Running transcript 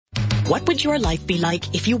What would your life be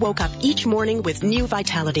like if you woke up each morning with new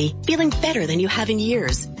vitality, feeling better than you have in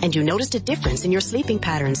years, and you noticed a difference in your sleeping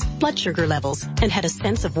patterns, blood sugar levels, and had a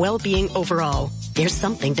sense of well-being overall? There's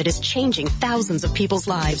something that is changing thousands of people's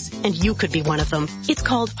lives, and you could be one of them. It's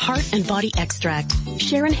called Heart and Body Extract.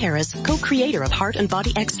 Sharon Harris, co-creator of Heart and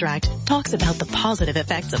Body Extract, talks about the positive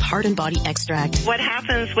effects of Heart and Body Extract. What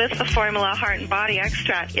happens with the formula Heart and Body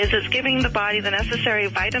Extract is it's giving the body the necessary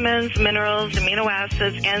vitamins, minerals, amino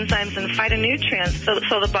acids, enzymes, and phytonutrients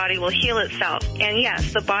so the body will heal itself. And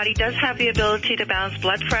yes, the body does have the ability to balance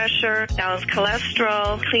blood pressure, balance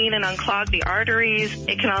cholesterol, clean and unclog the arteries.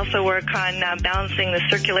 It can also work on balancing the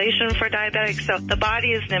circulation for diabetics. So the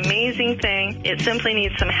body is an amazing thing. It simply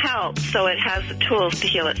needs some help so it has the tools to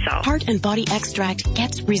heal itself. Heart and Body Extract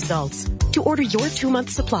gets results. To order your 2-month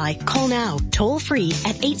supply, call now, toll free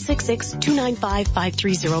at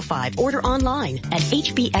 866-295-5305. Order online at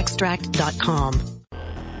hbextract.com.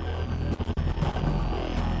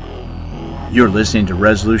 You're listening to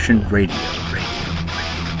Resolution Radio.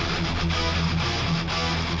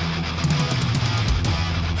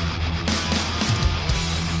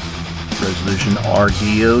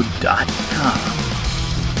 ResolutionRDO.com.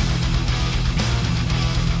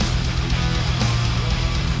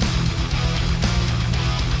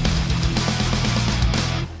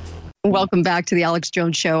 Welcome back to the Alex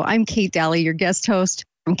Jones Show. I'm Kate Daly, your guest host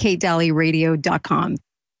from KateDalyRadio.com.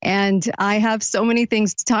 And I have so many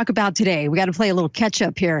things to talk about today. We got to play a little catch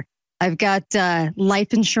up here. I've got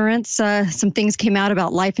life insurance. Some things came out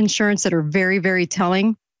about life insurance that are very, very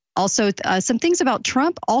telling. Also, some things about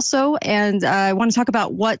Trump also. And I want to talk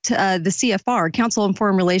about what the CFR, Council on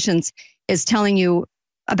Foreign Relations, is telling you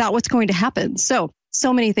about what's going to happen. So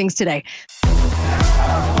many things today.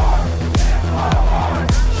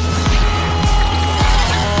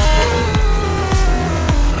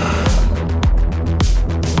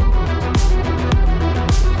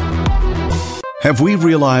 Have we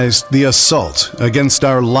realized the assault against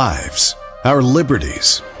our lives, our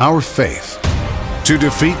liberties, our faith? To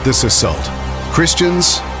defeat this assault,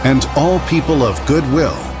 Christians and all people of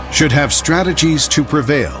goodwill should have strategies to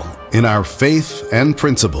prevail in our faith and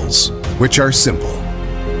principles, which are simple.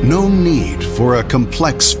 No need for a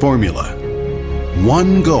complex formula.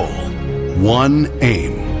 One goal, one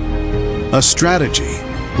aim. A strategy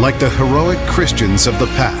like the heroic Christians of the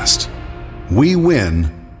past. We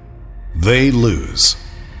win, they lose.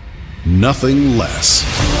 Nothing less.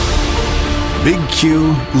 Big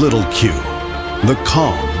Q, Little Q. The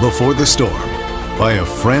Calm Before the Storm by a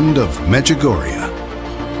friend of Medjugorje.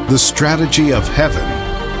 The strategy of heaven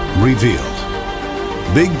revealed.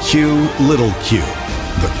 Big Q, Little Q.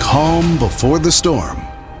 The Calm Before the Storm.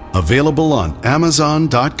 Available on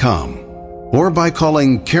Amazon.com or by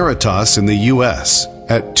calling Caritas in the U.S.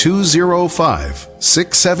 at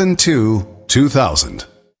 205-672-2000.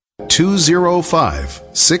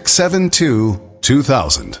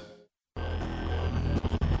 205-672-2000.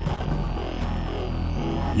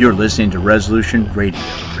 You're listening to Resolution Radio.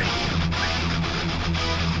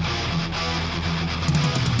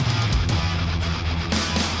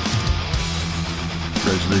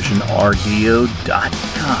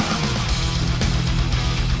 ResolutionRDO.com.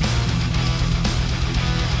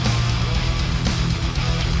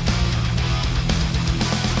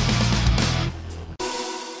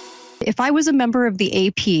 If I was a member of the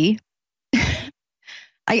AP,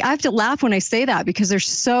 I have to laugh when I say that because they're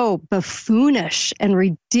so buffoonish and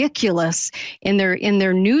ridiculous in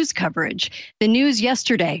their news coverage. The news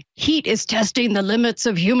yesterday, heat is testing the limits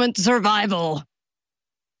of human survival.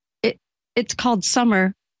 It's called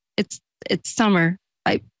summer. It's summer.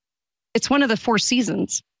 It's one of the 4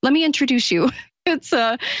 seasons. Let me introduce you. It's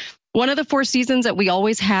one of the 4 seasons that we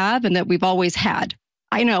always have and that we've always had.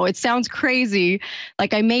 I know it sounds crazy,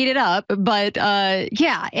 like I made it up, but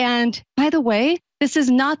yeah. And by the way, this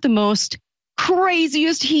is not the most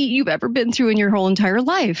craziest heat you've ever been through in your whole entire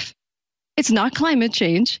life. It's not climate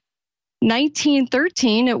change.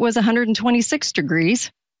 1913, it was 126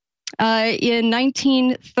 degrees. In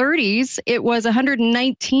 1930s, it was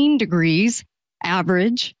 119 degrees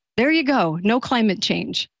average. There you go. No climate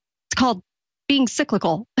change. It's called being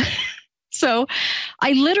cyclical. So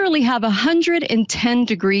I literally have 110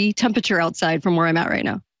 degree temperature outside from where I'm at right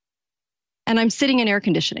now. And I'm sitting in air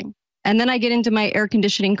conditioning. And then I get into my air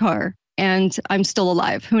conditioning car and I'm still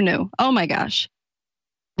alive. Who knew? Oh my gosh.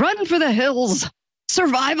 Run for the hills.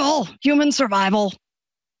 Survival, human survival.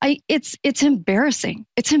 It's embarrassing.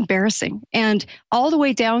 It's embarrassing. And all the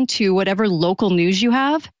way down to whatever local news you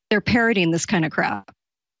have, they're parroting this kind of crap.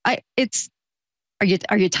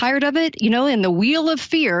 Are you tired of it? In the wheel of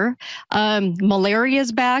fear,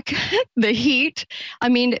 malaria's back, the heat. I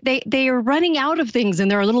mean, they are running out of things in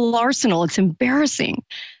their little arsenal. It's embarrassing.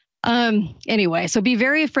 Anyway, so be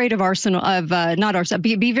very afraid of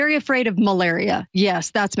be very afraid of malaria.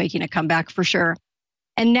 Yes, that's making a comeback for sure.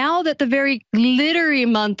 And now that the very glittery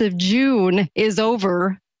month of June is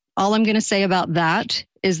over, all I'm going to say about that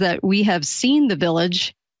is that we have seen the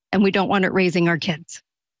village and we don't want it raising our kids.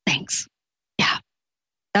 Thanks. Yeah.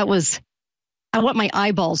 I want my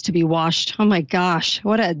eyeballs to be washed. Oh my gosh,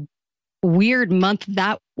 what a weird month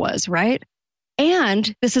that was, right?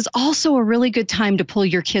 And this is also a really good time to pull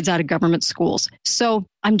your kids out of government schools. So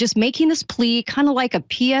I'm just making this plea, kind of like a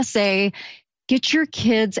PSA. Get your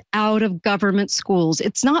kids out of government schools.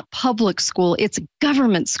 It's not public school, it's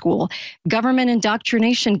government school, government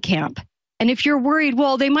indoctrination camp. And if you're worried,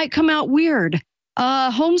 well, they might come out weird.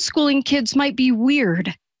 Homeschooling kids might be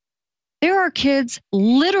weird. There are kids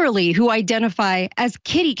literally who identify as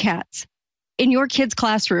kitty cats in your kids'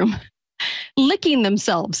 classroom, licking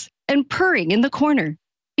themselves and purring in the corner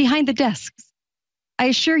behind the desks. I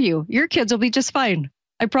assure you, your kids will be just fine.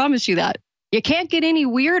 I promise you that. You can't get any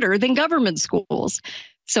weirder than government schools.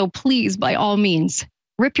 So please, by all means,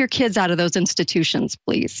 rip your kids out of those institutions,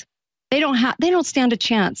 please. They don't stand a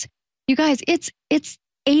chance. You guys, it's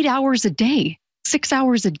 8 hours a day, 6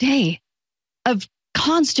 hours a day of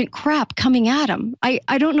constant crap coming at them.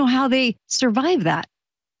 I don't know how they survive that.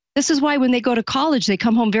 This is why when they go to college, they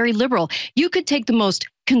come home very liberal. You could take the most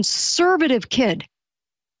conservative kid,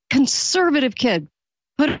 put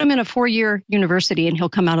him in a 4-year university and he'll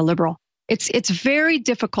come out a liberal. It's very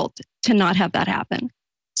difficult to not have that happen.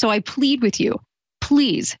 So I plead with you,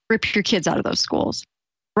 please rip your kids out of those schools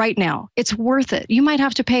right now. It's worth it. You might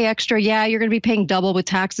have to pay extra. Yeah, you're going to be paying double with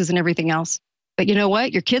taxes and everything else. But you know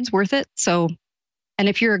what? Your kid's worth it. So, and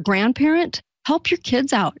if you're a grandparent, help your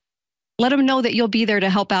kids out. Let them know that you'll be there to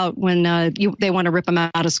help out when they want to rip them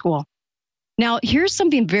out of school. Now, here's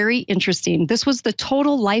something very interesting. This was the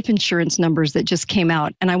total life insurance numbers that just came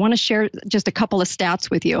out. And I want to share just a couple of stats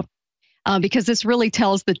with you because this really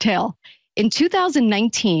tells the tale. In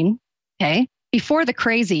 2019, okay, before the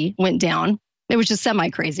crazy went down, it was just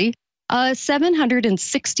semi-crazy,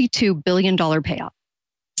 $762 billion payout.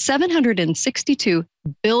 $762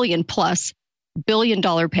 billion plus billion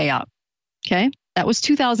dollar payout. Okay, that was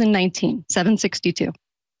 2019, 762.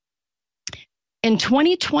 In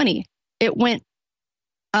 2020, it went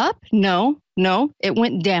up? No, it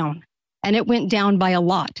went down. And it went down by a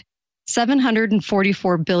lot.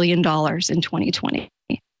 $744 billion in 2020.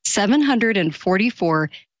 $744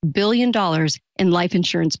 billion in life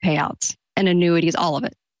insurance payouts and annuities, all of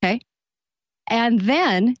it. Okay. And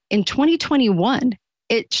then in 2021,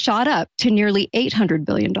 it shot up to nearly $800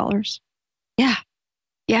 billion.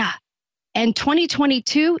 Yeah. And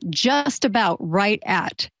 2022, just about right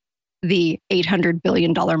at the $800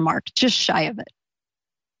 billion mark, just shy of it.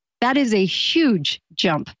 That is a huge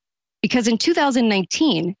jump because in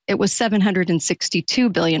 2019, it was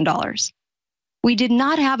 $762 billion. We did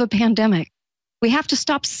not have a pandemic. We have to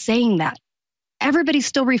stop saying that. Everybody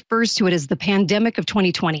still refers to it as the pandemic of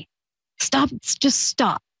 2020. Just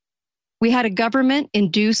stop. We had a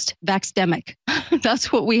government-induced vaxdemic.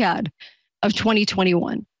 That's what we had of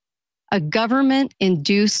 2021. A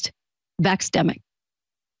government-induced vaxdemic.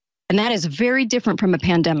 And that is very different from a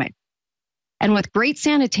pandemic. And with great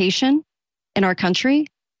sanitation in our country,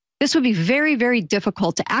 this would be very, very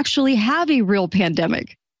difficult to actually have a real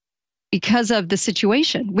pandemic because of the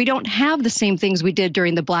situation. We don't have the same things we did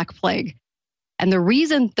during the Black Plague. And the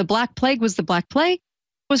reason the Black Plague was the Black Plague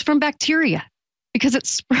was from bacteria because it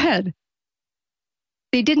spread.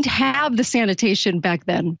 They didn't have the sanitation back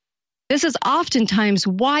then. This is oftentimes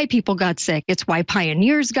why people got sick. It's why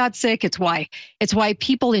pioneers got sick. It's why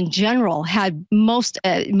people in general had most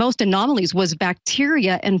anomalies was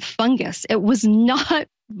bacteria and fungus. It was not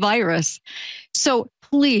virus. So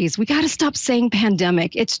please, we got to stop saying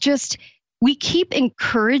pandemic. It's just, we keep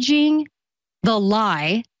encouraging the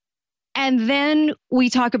lie and then we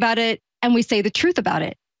talk about it and we say the truth about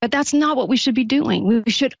it. But that's not what we should be doing.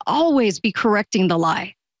 We should always be correcting the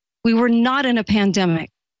lie. We were not in a pandemic.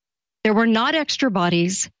 There were not extra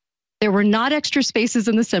bodies. There were not extra spaces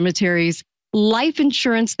in the cemeteries. Life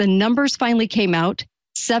insurance, the numbers finally came out,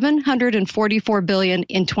 $744 billion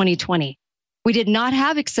in 2020. We did not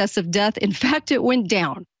have excessive death. In fact, it went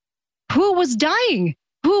down. Who was dying?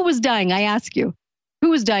 Who was dying? I ask you, who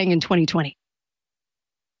was dying in 2020?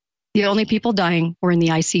 The only people dying were in the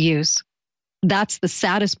ICUs. That's the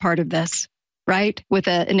saddest part of this, right? With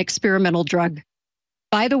an experimental drug.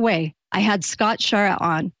 By the way, I had Scott Shara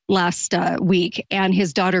on last week, and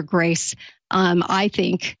his daughter Grace, I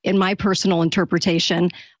think, in my personal interpretation,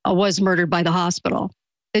 was murdered by the hospital.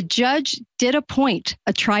 The judge did appoint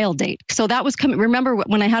a trial date. So that was coming. Remember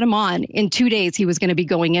when I had him on, in 2 days, he was going to be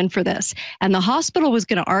going in for this. And the hospital was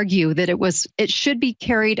going to argue that it should be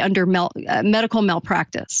carried under medical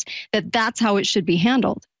malpractice, that's how it should be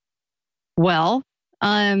handled. Well,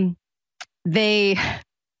 they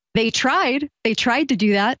tried to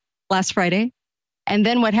do that last Friday. And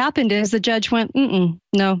then what happened is the judge went,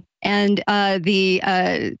 no. And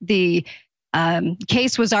the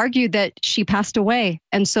case was argued that she passed away.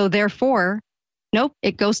 And so therefore, nope,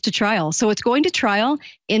 it goes to trial. So it's going to trial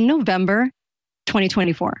in November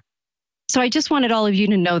 2024. So I just wanted all of you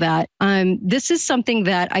to know that this is something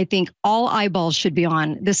that I think all eyeballs should be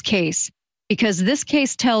on, this case, because this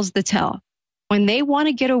case tells the tale. When they want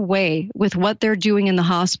to get away with what they're doing in the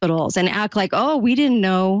hospitals and act like, oh, we didn't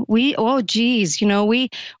know, we're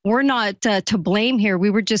not to blame here. We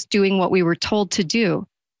were just doing what we were told to do.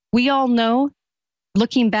 We all know,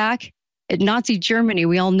 looking back at Nazi Germany,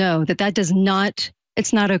 we all know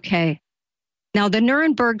it's not okay. Now, the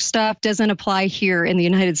Nuremberg stuff doesn't apply here in the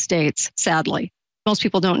United States, sadly. Most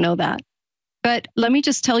people don't know that. But let me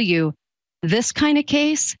just tell you, this kind of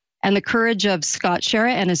case and the courage of Scott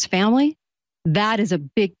Shara and his family, that is a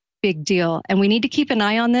big, big deal. And we need to keep an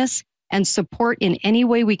eye on this and support in any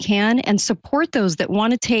way we can, and support those that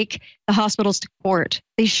want to take the hospitals to court.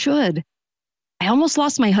 They should. I almost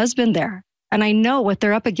lost my husband there, and I know what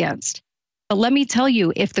they're up against. But let me tell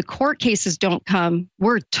you, if the court cases don't come,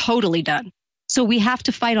 we're totally done. So we have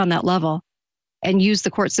to fight on that level and use the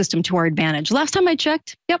court system to our advantage. Last time I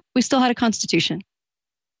checked, we still had a constitution.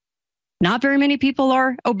 Not very many people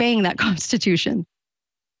are obeying that constitution.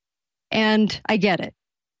 And I get it,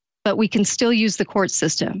 but we can still use the court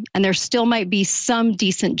system. And there still might be some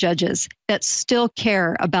decent judges that still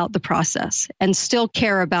care about the process and still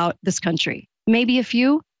care about this country. Maybe a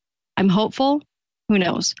few. I'm hopeful. Who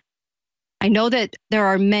knows? I know that there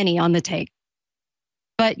are many on the take.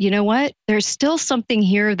 But you know what? There's still something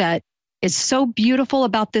here that is so beautiful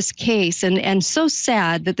about this case, and so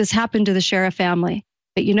sad that this happened to the Shara family.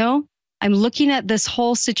 But I'm looking at this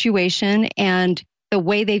whole situation and the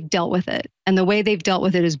way they've dealt with it. And the way they've dealt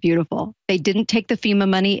with it is beautiful. They didn't take the FEMA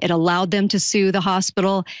money. It allowed them to sue the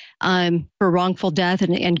hospital for wrongful death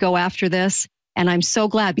and go after this. And I'm so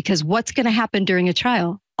glad, because what's going to happen during a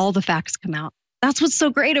trial? All the facts come out. That's what's so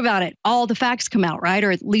great about it. All the facts come out, right?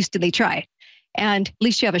 Or at least they try. And at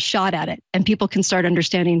least you have a shot at it. And people can start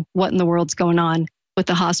understanding what in the world's going on with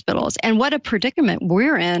the hospitals and what a predicament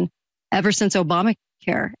we're in ever since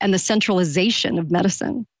Obamacare and the centralization of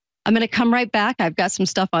medicine. I'm going to come right back. I've got some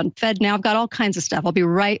stuff on Fed now. I've got all kinds of stuff. I'll be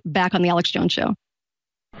right back on the Alex Jones Show.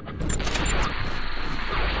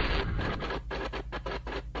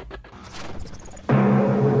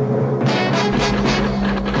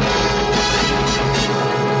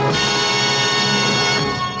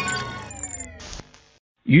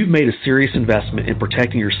 You've made a serious investment in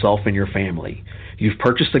protecting yourself and your family. You've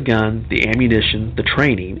purchased the gun, the ammunition, the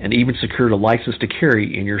training, and even secured a license to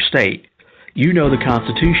carry in your state. You know the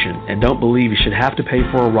Constitution and don't believe you should have to pay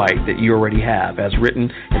for a right that you already have, as written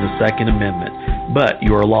in the Second Amendment, but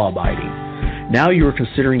you are law-abiding. Now you are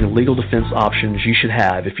considering the legal defense options you should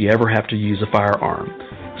have if you ever have to use a firearm.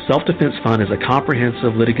 Self-Defense Fund is a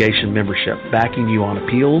comprehensive litigation membership backing you on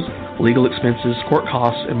appeals, legal expenses, court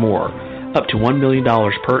costs, and more, up to $1 million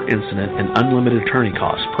per incident and unlimited attorney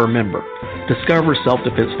costs per member. Discover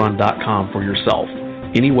selfdefensefund.com for yourself.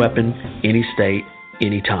 Any weapon, any state,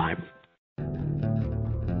 any time.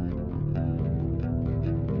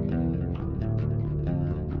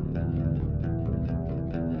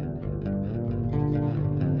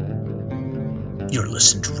 You're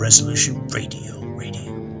listening to Resolution Radio.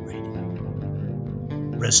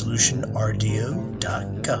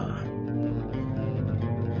 ResolutionRDO.com.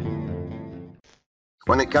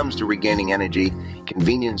 When it comes to regaining energy,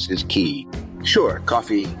 convenience is key. Sure,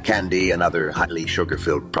 coffee, candy, and other highly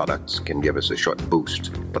sugar-filled products can give us a short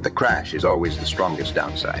boost, but the crash is always the strongest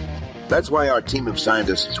downside. That's why our team of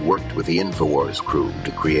scientists worked with the InfoWars crew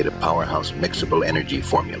to create a powerhouse mixable energy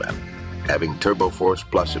formula. Having TurboForce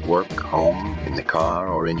Plus at work, home, in the car,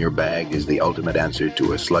 or in your bag is the ultimate answer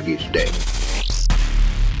to a sluggish day.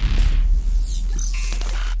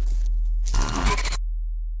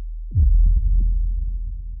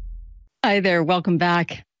 Hi there. Welcome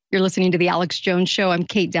back. You're listening to The Alex Jones Show. I'm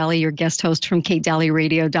Kate Daly, your guest host from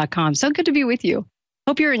KateDalyRadio.com. So good to be with you.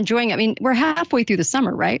 Hope you're enjoying it. I mean, we're halfway through the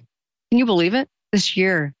summer, right? Can you believe it? This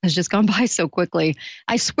year has just gone by so quickly.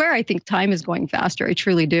 I swear, I think time is going faster. I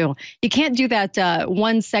truly do. You can't do that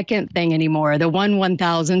 1 second thing anymore. The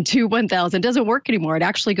 1,000, 2 1,000 doesn't work anymore. It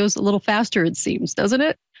actually goes a little faster, it seems, doesn't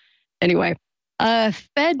it? Anyway,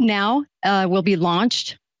 FedNow will be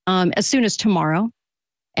launched as soon as tomorrow.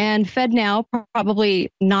 And FedNow,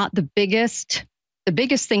 probably not the biggest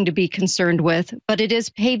thing to be concerned with, but it is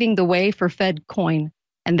paving the way for FedCoin.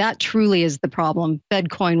 And that truly is the problem.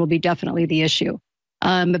 FedCoin will be definitely the issue.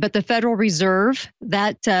 But the Federal Reserve,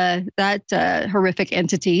 that horrific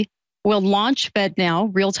entity, will launch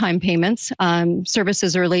FedNow, real-time payments, service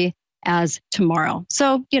as early as tomorrow.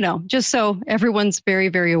 So, just so everyone's very,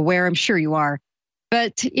 very aware, I'm sure you are.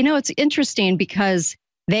 But, it's interesting because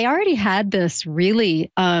they already had this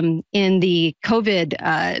really in the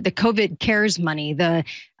COVID CARES money, the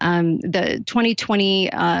 2020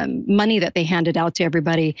 money that they handed out to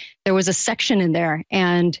everybody. There was a section in there,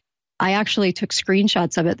 and I actually took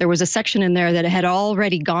screenshots of it. There was a section in there that had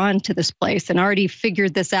already gone to this place and already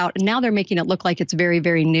figured this out. And now they're making it look like it's very,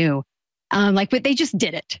 very new. But they just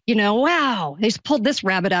did it. Wow, they just pulled this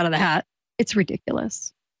rabbit out of the hat. It's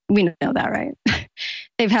ridiculous. We know that, right?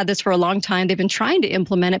 They've had this for a long time. They've been trying to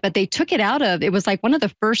implement it, but they took it out of, it was like one of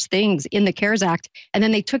the first things in the CARES Act. And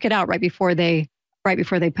then they took it out right before they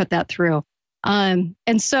put that through. And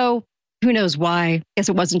so who knows why? I guess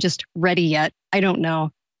it wasn't just ready yet. I don't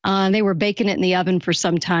know. They were baking it in the oven for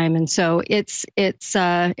some time. And so it's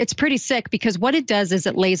pretty sick because what it does is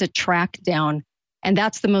it lays a track down. And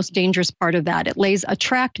that's the most dangerous part of that. It lays a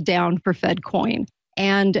track down for FedCoin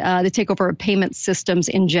and the takeover of payment systems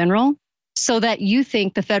in general, so that you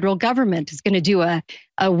think the federal government is going to do a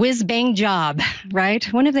whiz-bang job, right?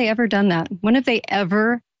 When have they ever done that? When have they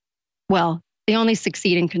ever? Well, they only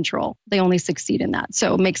succeed in control. They only succeed in that.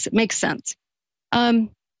 So it makes sense. I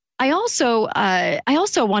also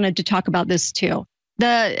wanted to talk about this too.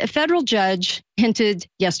 The federal judge hinted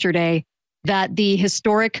yesterday that the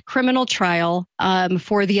historic criminal trial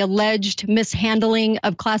for the alleged mishandling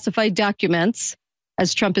of classified documents,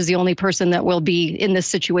 as Trump is the only person that will be in this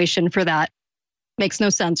situation for that. Makes no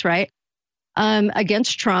sense, right?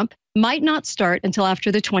 Against Trump might not start until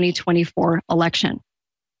after the 2024 election.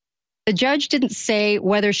 The judge didn't say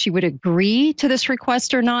whether she would agree to this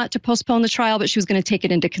request or not to postpone the trial, but she was going to take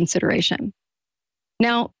it into consideration.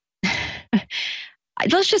 Now,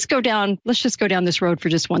 let's just go down this road for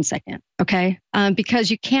just 1 second, okay? Because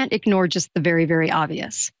you can't ignore just the very, very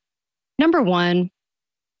obvious. Number one,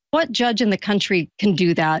 what judge in the country can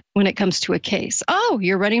do that when it comes to a case? Oh,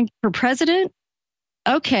 you're running for president?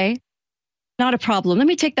 Okay, not a problem. Let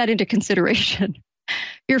me take that into consideration.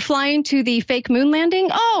 You're flying to the fake moon landing?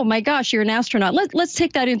 Oh my gosh, you're an astronaut. Let's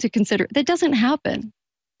take that into consideration. That doesn't happen.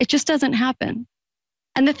 It just doesn't happen.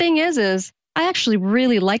 And the thing is I actually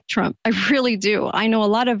really like Trump. I really do. I know a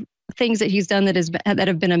lot of things that he's done that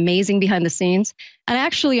have been amazing behind the scenes. And I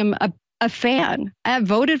actually am a fan. I have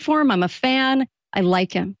voted for him. I'm a fan. I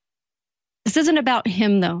like him. This isn't about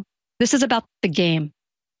him, though. This is about the game.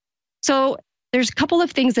 So there's a couple of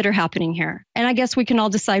things that are happening here. And I guess we can all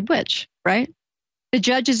decide which, right? The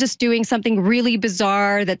judge is just doing something really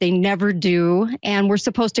bizarre that they never do. And we're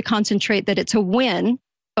supposed to concentrate that it's a win,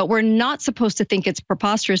 but we're not supposed to think it's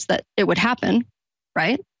preposterous that it would happen,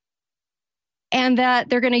 right? And that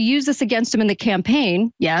they're going to use this against him in the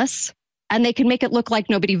campaign, yes. And they can make it look like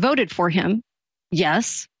nobody voted for him.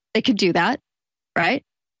 Yes, they could do that, right?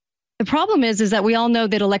 The problem is that we all know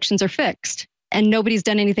that elections are fixed and nobody's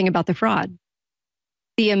done anything about the fraud,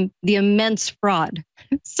 the immense fraud.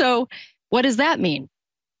 So what does that mean?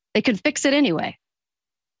 They could fix it anyway.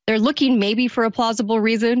 They're looking maybe for a plausible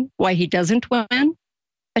reason why he doesn't win.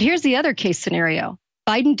 But here's the other case scenario.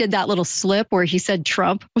 Biden did that little slip where he said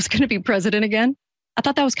Trump was going to be president again. I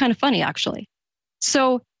thought that was kind of funny, actually.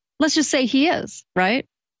 So let's just say he is, right?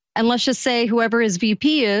 And let's just say whoever his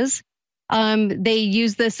VP is, they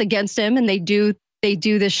use this against him and they do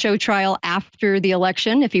this show trial after the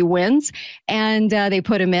election if he wins, and they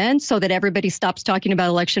put him in so that everybody stops talking about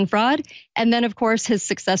election fraud. And then, of course, his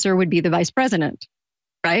successor would be the vice president,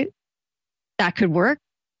 right? That could work.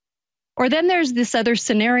 Or then there's this other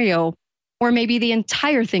scenario where maybe the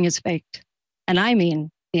entire thing is faked. And I mean,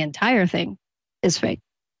 the entire thing is fake.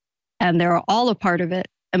 And they're all a part of it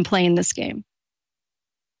and playing this game.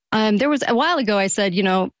 There was a while ago, I said,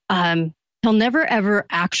 he'll never, ever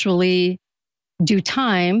actually do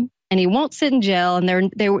time, and he won't sit in jail, and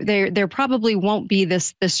there probably won't be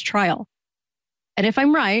this trial. And if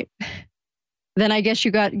I'm right, then I guess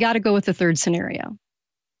you got to go with the third scenario,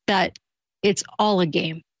 that it's all a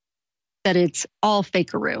game, that it's all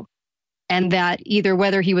fakeroo, and that either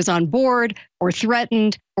whether he was on board or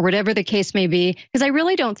threatened or whatever the case may be, because I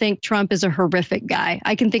really don't think Trump is a horrific guy.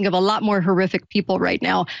 I can think of a lot more horrific people right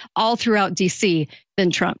now all throughout DC than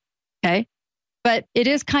Trump. Okay. But it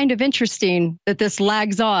is kind of interesting that this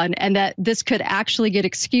lags on and that this could actually get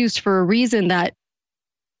excused for a reason that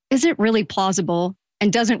isn't really plausible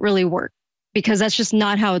and doesn't really work, because that's just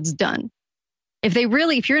not how it's done. If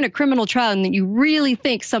you're in a criminal trial and you really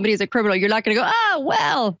think somebody is a criminal, you're not going to go, oh,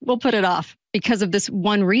 well, we'll put it off because of this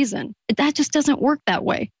one reason. That just doesn't work that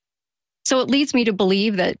way. So it leads me to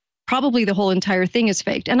believe that probably the whole entire thing is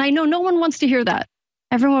faked. And I know no one wants to hear that.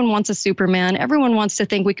 Everyone wants a Superman. Everyone wants to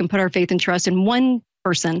think we can put our faith and trust in one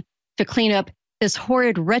person to clean up this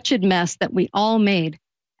horrid, wretched mess that we all made.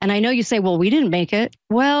 And I know you say, well, we didn't make it.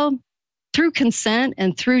 Well, through consent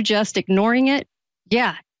and through just ignoring it,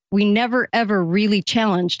 yeah, we never, ever really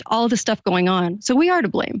challenged all the stuff going on. So we are to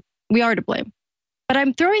blame. We are to blame. But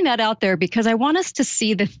I'm throwing that out there because I want us to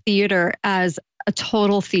see the theater as a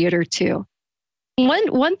total theater too.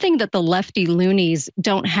 One thing that the lefty loonies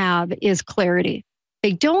don't have is clarity.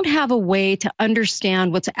 They don't have a way to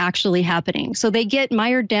understand what's actually happening. So they get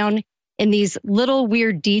mired down in these little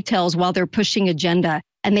weird details while they're pushing agenda,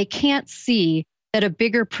 and they can't see that a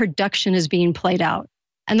bigger production is being played out.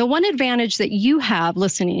 And the one advantage that you have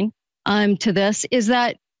listening to this is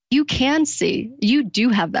that you can see, you do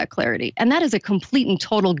have that clarity, and that is a complete and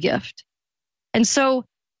total gift. And so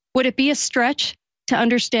would it be a stretch to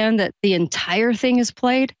understand that the entire thing is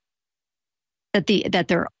played? That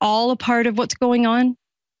they're all a part of what's going on?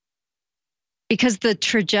 Because the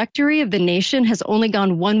trajectory of the nation has only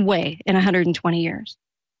gone one way in 120 years.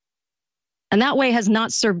 And that way has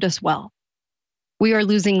not served us well. We are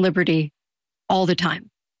losing liberty all the time.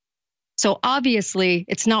 So obviously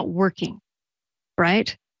it's not working,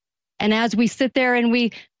 right? And as we sit there and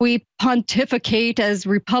we pontificate as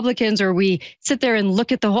Republicans, or we sit there and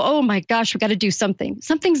look at the whole, oh my gosh, we got to do something.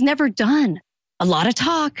 Something's never done. A lot of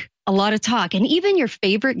talk. And even your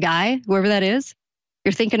favorite guy, whoever that is,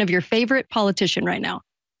 you're thinking of your favorite politician right now,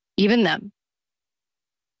 even them.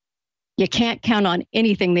 You can't count on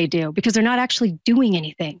anything they do because they're not actually doing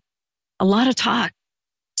anything. A lot of talk.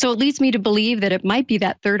 So it leads me to believe that it might be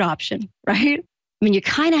that third option, right? I mean, you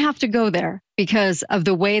kind of have to go there because of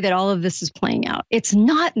the way that all of this is playing out. It's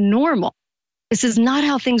not normal. This is not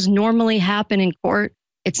how things normally happen in court.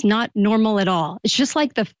 It's not normal at all. It's just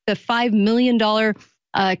like the $5 million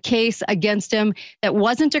case against him that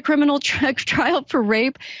wasn't a criminal trial for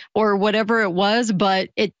rape or whatever it was, but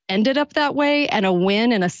it ended up that way, and a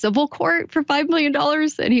win in a civil court for $5 million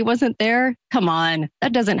and he wasn't there. Come on,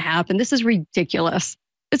 that doesn't happen. This is ridiculous.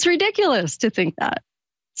 It's ridiculous to think that.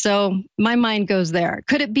 So my mind goes there.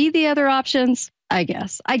 Could it be the other options? I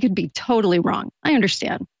guess. I could be totally wrong. I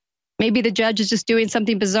understand. Maybe the judge is just doing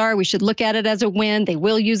something bizarre. We should look at it as a win. They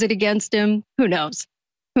will use it against him. Who knows?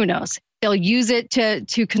 Who knows? They'll use it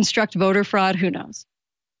to construct voter fraud. Who knows?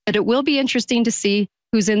 But it will be interesting to see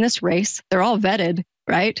who's in this race. They're all vetted,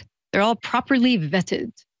 right? They're all properly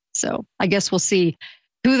vetted. So I guess we'll see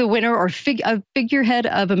who the winner or figurehead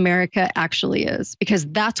of America actually is, because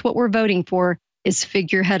that's what we're voting for, is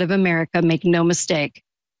figurehead of America. Make no mistake.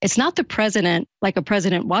 It's not the president like a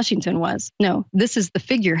President Washington was. No, this is the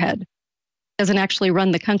figurehead. Doesn't actually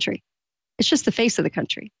run the country. It's just the face of the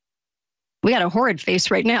country. We got a horrid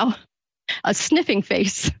face right now. A sniffing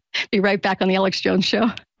face. Be right back on the Alex Jones Show.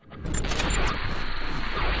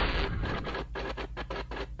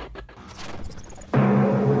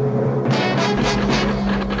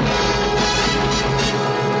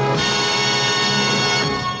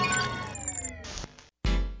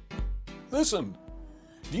 Listen,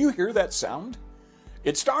 do you hear that sound?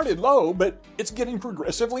 It started low, but it's getting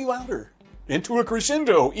progressively louder. Into a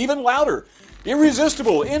crescendo, even louder.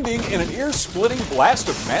 Irresistible, ending in an ear-splitting blast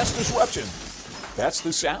of mass disruption. That's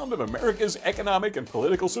the sound of America's economic and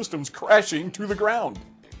political systems crashing to the ground.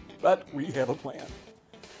 But we have a plan.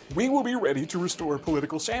 We will be ready to restore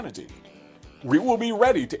political sanity. We will be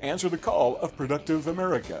ready to answer the call of productive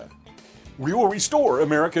America. We will restore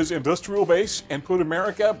America's industrial base and put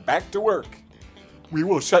America back to work. We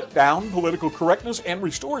will shut down political correctness and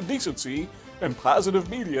restore decency and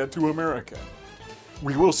positive media to America.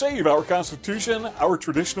 We will save our Constitution, our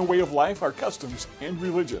traditional way of life, our customs, and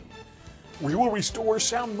religion. We will restore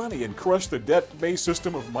sound money and crush the debt-based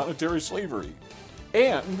system of monetary slavery.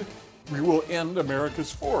 And we will end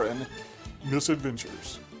America's foreign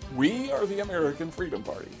misadventures. We are the American Freedom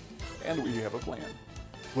Party, and we have a plan.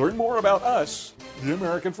 Learn more about us, the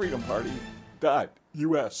American Freedom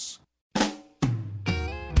Party.us.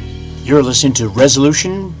 You're listening to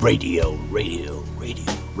Resolution Radio.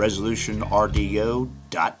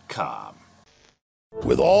 ResolutionRDO.com.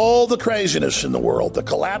 with all the craziness in the world, the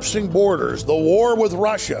collapsing borders, the war with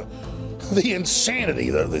Russia, the insanity,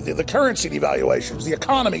 the currency devaluations, the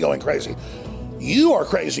economy going crazy, you are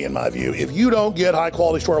crazy, in my view, if you don't get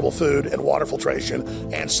high-quality storable food and water filtration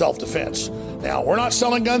and self-defense. Now, we're not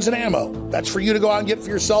selling guns and ammo. That's for you to go out and get for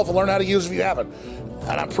yourself and learn how to use if you haven't.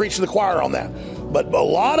 And I'm preaching to the choir on that. But a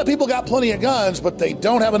lot of people got plenty of guns, but they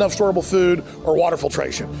don't have enough storable food or water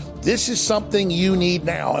filtration. This is something you need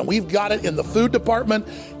now, and we've got it in the food department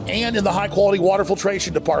and in the high-quality water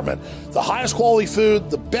filtration department. The highest quality food,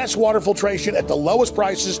 the best water filtration at the lowest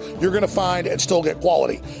prices you're going to find and still get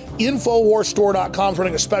quality. InfoWarsStore.com is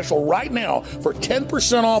running a special right now for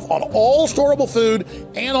 10% off on all storable food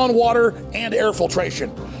and on water and air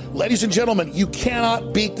filtration. Ladies and gentlemen, you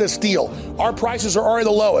cannot beat this deal. Our prices are already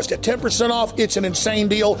the lowest. At 10% off, it's an insane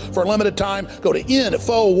deal for a limited time. Go to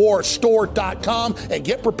InfoWarsStore.com and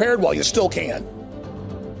get prepared while you still can.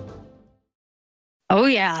 Oh,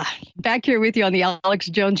 yeah. Back here with you on the Alex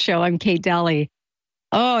Jones Show. I'm Kate DALLEY.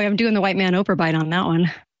 Oh, I'm doing the white man Oprah bite on that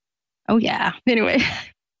one. Oh, yeah. Anyway.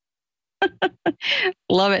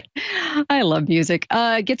 Love it. I love music.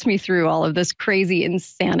 It gets me through all of this crazy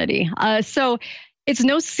insanity. So it's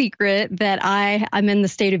no secret that I'm in the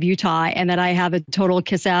state of Utah and that I have a total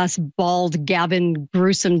kiss-ass, bald Gavin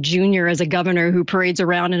Newsom Jr. as a governor who parades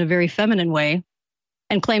around in a very feminine way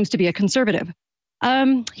and claims to be a conservative.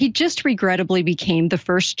 He just regrettably became the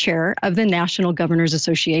first chair of the National Governors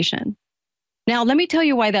Association. Now, let me tell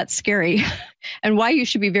you why that's scary and why you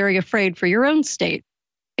should be very afraid for your own state,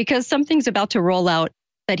 because something's about to roll out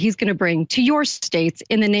that he's going to bring to your states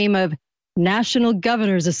in the name of National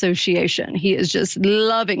Governors Association. He is just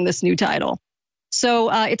loving this new title.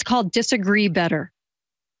 So it's called Disagree Better.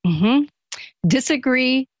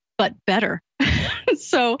 Disagree, but better.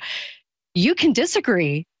 So you can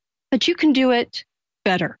disagree, but you can do it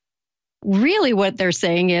better. Really what they're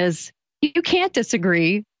saying is you can't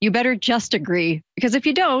disagree. You better just agree, because if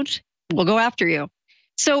you don't, we'll go after you.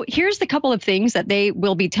 So here's the couple of things that they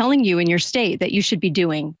will be telling you in your state that you should be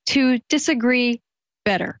doing to disagree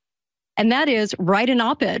better. And that is write an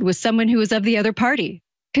op-ed with someone who is of the other party.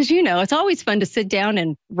 Because, you know, it's always fun to sit down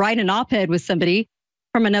and write an op-ed with somebody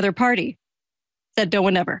from another party. Said no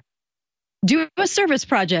one ever. Do a service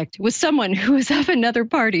project with someone who is of another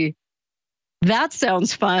party. That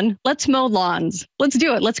sounds fun. Let's mow lawns. Let's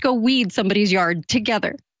do it. Let's go weed somebody's yard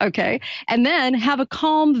together. Okay. And then have a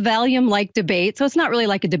calm, Valium-like debate. So it's not really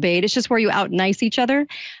like a debate. It's just where you out-nice each other.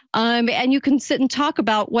 And you can sit and talk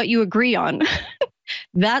about what you agree on.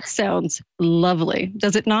 That sounds lovely,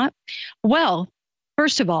 does it not? Well,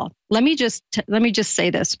 first of all, let me just say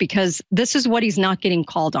this, because this is what he's not getting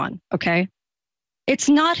called on, okay? It's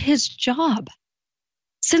not his job.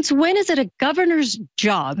 Since when is it a governor's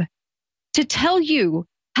job to tell you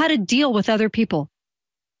how to deal with other people,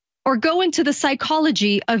 or go into the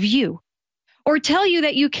psychology of you, or tell you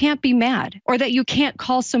that you can't be mad, or that you can't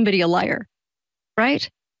call somebody a liar, right?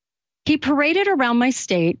 He paraded around my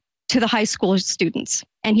state to the high school students,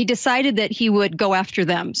 and he decided that he would go after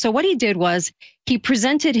them. So what he did was he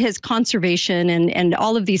presented his conservation and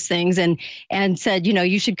all of these things and said, you know,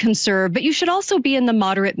 you should conserve, but you should also be in the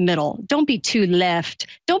moderate middle. Don't be too left.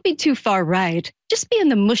 Don't be too far right. Just be in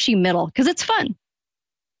the mushy middle, because it's fun.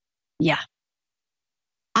 Yeah.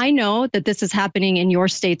 I know that this is happening in your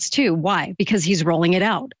states too. Why? Because he's rolling it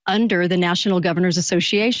out under the National Governors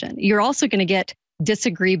Association. You're also going to get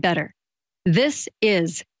disagree better. This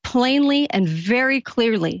is plainly and very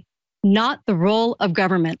clearly not the role of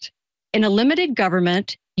government. In a limited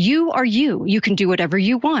government, you are you. You can do whatever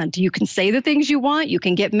you want. You can say the things you want. You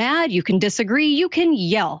can get mad. You can disagree. You can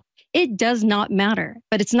yell. It does not matter.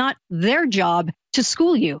 But it's not their job to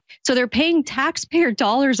school you. So they're paying taxpayer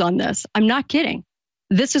dollars on this. I'm not kidding.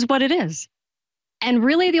 This is what it is. And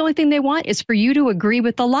really the only thing they want is for you to agree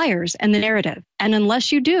with the liars and the narrative. And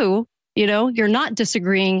unless you do, you know, you're not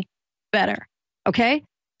disagreeing better. Okay?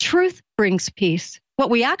 Truth brings peace. What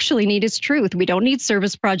we actually need is truth. We don't need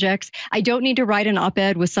service projects. I don't need to write an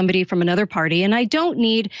op-ed with somebody from another party. And I don't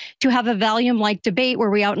need to have a Valium-like debate where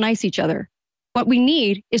we out-nice each other. What we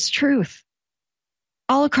need is truth.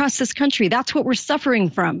 All across this country, that's what we're suffering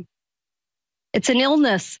from. It's an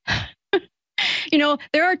illness. You know,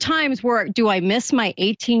 there are times where, do I miss my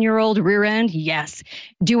 18-year-old rear end? Yes.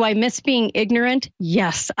 Do I miss being ignorant?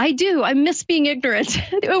 Yes, I do. I miss being ignorant.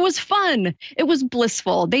 It was fun. It was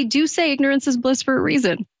blissful. They do say ignorance is bliss for a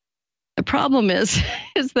reason. The problem is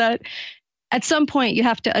that at some point you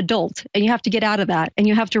have to adult and you have to get out of that, and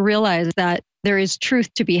you have to realize that there is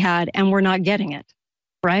truth to be had and we're not getting it,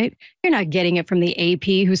 right? You're not getting it from the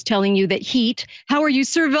AP who's telling you that heat, how are you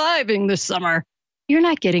surviving this summer? You're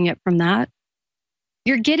not getting it from that.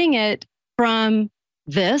 You're getting it from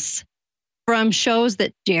from shows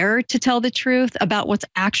that dare to tell the truth about what's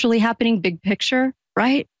actually happening, big picture,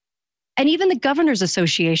 right? And even the Governors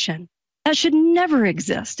Association, that should never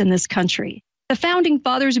exist in this country. The founding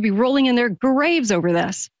fathers would be rolling in their graves over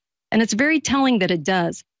this. And it's very telling that it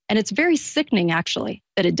does. And it's very sickening, actually,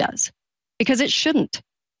 that it does, because it shouldn't.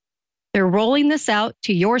 They're rolling this out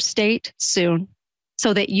to your state soon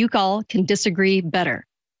so that you all can disagree better.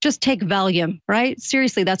 Just take Valium, right?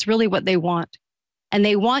 Seriously, that's really what they want. And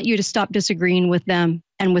they want you to stop disagreeing with them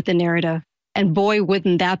and with the narrative. And boy,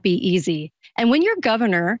 wouldn't that be easy. And when your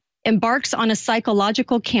governor embarks on a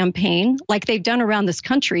psychological campaign, like they've done around this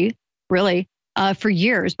country, really, for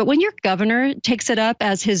years, but when your governor takes it up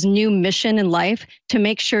as his new mission in life to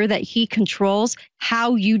make sure that he controls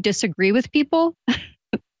how you disagree with people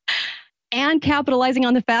and capitalizing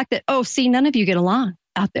on the fact that, oh, see, none of you get along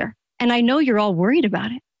out there. And I know you're all worried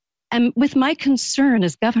about it. And with my concern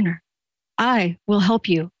as governor, I will help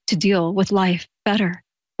you to deal with life better,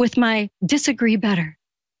 with my disagree better.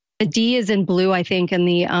 The D is in blue, I think, and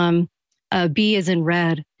the B is in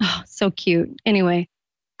red. Oh, so cute. Anyway,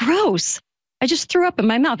 gross. I just threw up in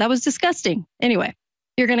my mouth. That was disgusting. Anyway,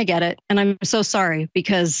 you're going to get it. And I'm so sorry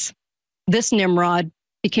because this Nimrod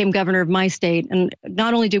became governor of my state. And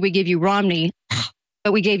not only did we give you Romney,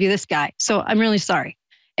 but we gave you this guy. So I'm really sorry.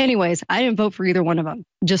 Anyways, I didn't vote for either one of them,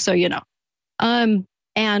 just so you know.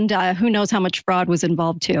 And who knows how much fraud was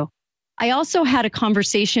involved too. I also had a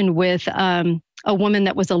conversation with a woman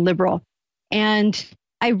that was a liberal. And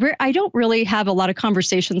I don't really have a lot of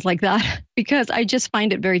conversations like that because I just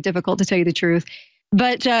find it very difficult to tell you the truth.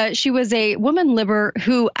 But she was a woman liberal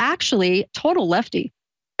who actually, total lefty,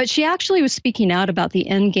 but she actually was speaking out about the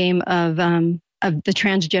end game of the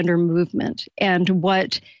transgender movement and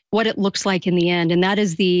what it looks like in the end. And that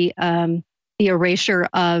is the erasure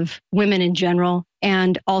of women in general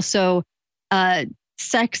and also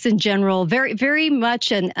sex in general, very, very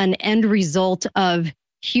much an end result of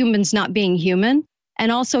humans not being human. And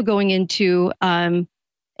also going into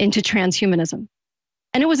transhumanism.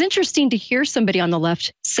 And it was interesting to hear somebody on the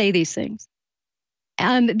left say these things.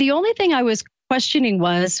 And the only thing I was questioning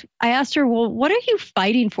was, I asked her, well, what are you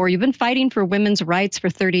fighting for? You've been fighting for women's rights for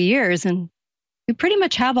 30 years, and you pretty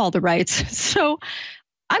much have all the rights. So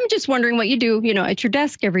I'm just wondering what you do, at your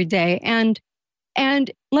desk every day. And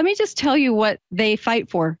let me just tell you what they fight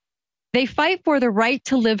for. They fight for the right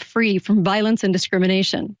to live free from violence and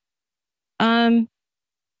discrimination.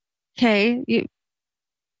 Okay,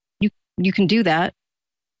 you can do that.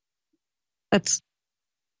 That's,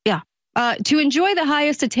 yeah. To enjoy the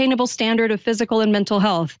highest attainable standard of physical and mental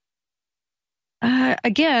health.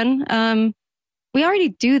 Again, we already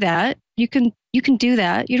do that. You can do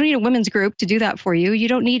that. You don't need a women's group to do that for you. You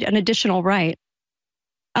don't need an additional right.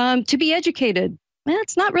 To be educated,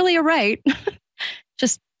 it's not really a right.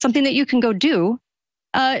 Just something that you can go do.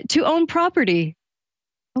 To own property.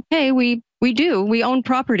 Okay, we do. We own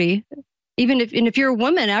property. Even if you're a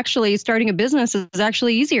woman, actually starting a business is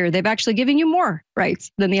actually easier. They've actually given you more rights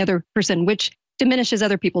than the other person, which diminishes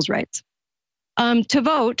other people's rights. To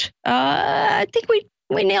vote, I think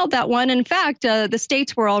we nailed that one. In fact, the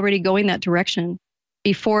states were already going that direction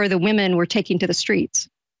before the women were taking to the streets.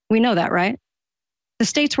 We know that, right? The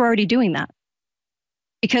states were already doing that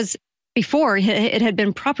because before it had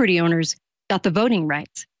been property owners got the voting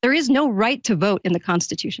rights. There is no right to vote in the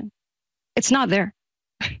Constitution. It's not there.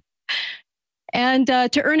 And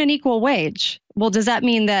to earn an equal wage. Well, does that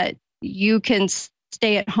mean that you can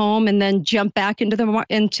stay at home and then jump back into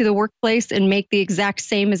the workplace and make the exact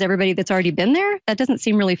same as everybody that's already been there? That doesn't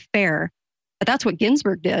seem really fair. But that's what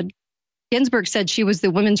Ginsburg did. Ginsburg said she was the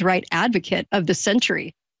women's right advocate of the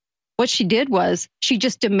century. What she did was she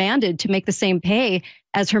just demanded to make the same pay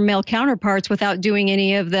as her male counterparts without doing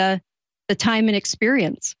any of the time and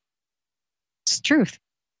experience. It's the truth.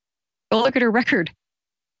 Go look at her record.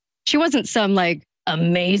 She wasn't some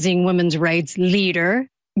amazing women's rights leader,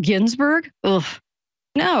 Ginsburg. Ugh.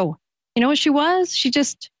 No. You know what she was? She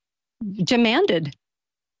just demanded.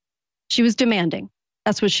 She was demanding.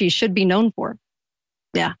 That's what she should be known for.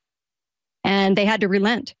 Yeah. And they had to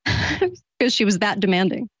relent because she was that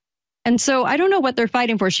demanding. And so I don't know what they're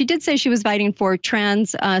fighting for. She did say she was fighting for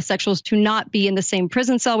transsexuals to not be in the same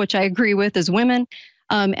prison cell, which I agree with as women,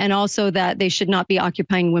 and also that they should not be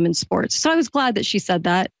occupying women's sports. So I was glad that she said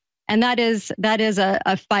that. And that is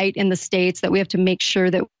a fight in the states that we have to make sure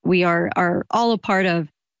that we are all a part of.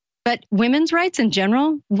 But women's rights in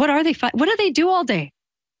general, what are they fight? What do they do all day?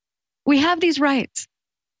 We have these rights.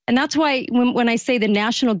 And that's why when I say the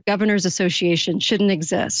National Governors Association shouldn't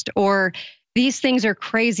exist, or These things are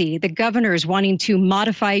crazy. The governors wanting to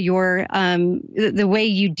modify your the way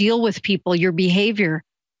you deal with people, your behavior.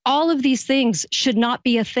 All of these things should not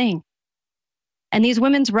be a thing. And these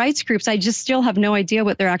women's rights groups, I just still have no idea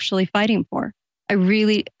what they're actually fighting for. I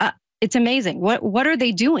really, it's amazing. What are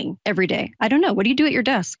they doing every day? I don't know. What do you do at your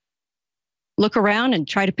desk? Look around and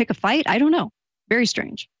try to pick a fight? I don't know. Very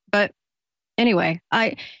strange. But anyway,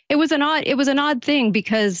 it was an odd thing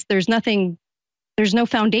because there's no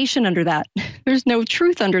foundation under that. There's no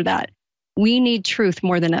truth under that. We need truth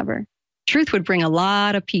more than ever. Truth would bring a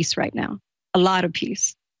lot of peace right now, a lot of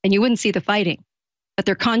peace. And you wouldn't see the fighting, but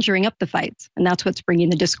they're conjuring up the fights. And that's what's bringing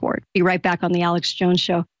the discord. Be right back on the Alex Jones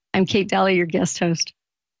Show. I'm Kate Daly, your guest host.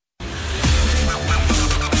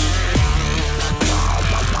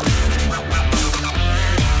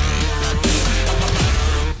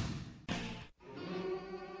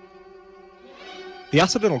 The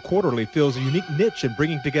Occidental Quarterly fills a unique niche in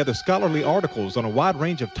bringing together scholarly articles on a wide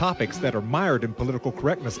range of topics that are mired in political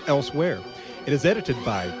correctness elsewhere. It is edited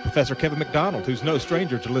by Professor Kevin McDonald, who's no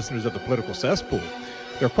stranger to listeners of the political cesspool.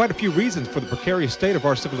 There are quite a few reasons for the precarious state of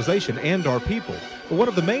our civilization and our people, but one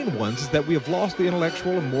of the main ones is that we have lost the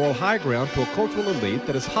intellectual and moral high ground to a cultural elite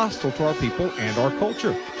that is hostile to our people and our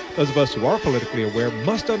culture. Those of us who are politically aware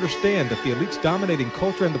must understand that the elites dominating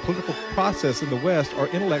culture and the political process in the West are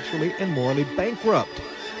intellectually and morally bankrupt.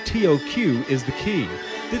 TOQ is the key.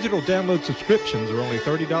 Digital download subscriptions are only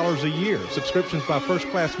 $30 a year. Subscriptions by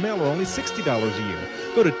first-class mail are only $60 a year.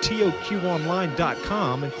 Go to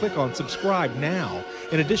TOQonline.com and click on Subscribe Now.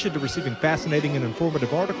 In addition to receiving fascinating and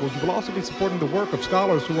informative articles, you will also be supporting the work of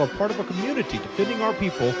scholars who are part of a community defending our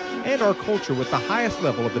people and our culture with the highest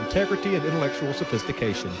level of integrity and intellectual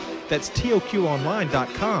sophistication. That's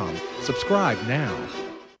TOQonline.com. Subscribe now.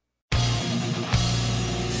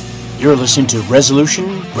 You're listening to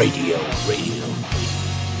Resolution Radio.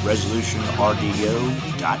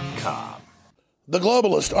 ResolutionRDO.com. The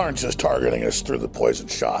globalists aren't just targeting us through the poison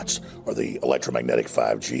shots or the electromagnetic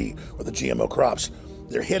 5G or the GMO crops.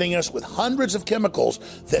 They're hitting us with hundreds of chemicals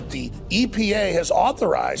that the EPA has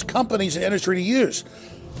authorized companies and industry to use.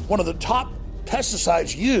 One of the top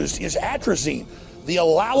pesticides used is atrazine. The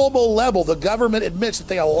allowable level the government admits that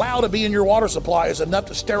they allow to be in your water supply is enough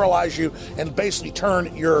to sterilize you and basically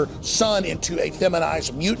turn your son into a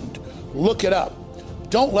feminized mutant. Look it up.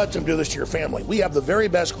 Don't let them do this to your family. We have the very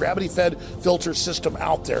best gravity-fed filter system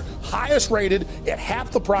out there. Highest rated at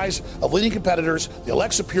half the price of leading competitors. The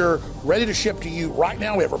Alexa Pure, ready to ship to you right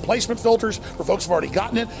now. We have replacement filters for folks who've already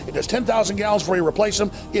gotten it. It does 10,000 gallons before you replace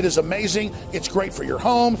them. It is amazing. It's great for your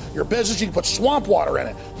home, your business. You can put swamp water in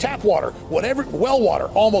it, tap water, whatever, well water.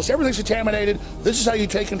 Almost everything's contaminated. This is how you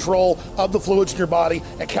take control of the fluids in your body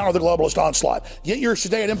and counter the globalist onslaught. Get yours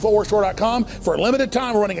today at InfoWarsStore.com. For a limited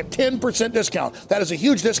time, we're running a 10% discount. That is a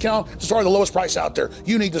huge discount. It's probably the lowest price out there.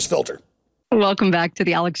 You need this filter. Welcome back to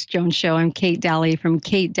the Alex Jones Show. I'm Kate Daly from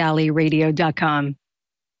KateDalyRadio.com.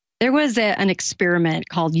 There was an experiment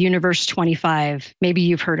called Universe 25. Maybe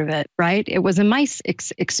you've heard of it, right? It was a mice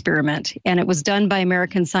experiment, and it was done by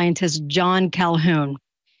American scientist John Calhoun.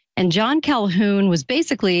 And John Calhoun was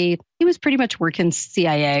he was pretty much working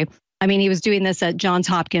CIA. I mean, he was doing this at Johns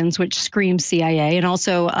Hopkins, which screams CIA, and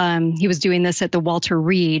also he was doing this at the Walter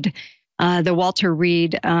Reed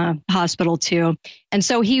Hospital too. And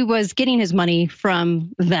so he was getting his money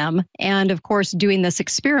from them and, of course, doing this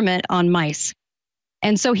experiment on mice.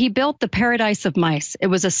 And so he built the paradise of mice. It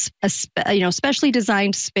was a specially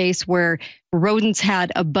designed space where rodents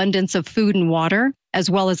had abundance of food and water, as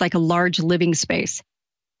well as like a large living space.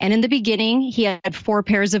 And in the beginning, he had 4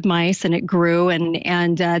 pairs of mice, and it grew,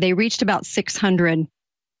 and they reached about 600.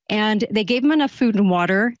 And they gave them enough food and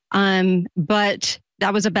water, but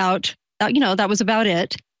that was about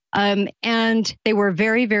it. And they were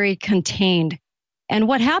very, very contained. And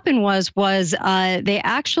what happened was they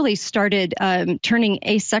actually started turning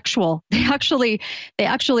asexual.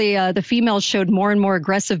 The females showed more and more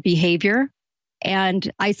aggressive behavior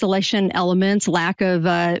and isolation elements, lack of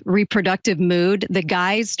reproductive mood. The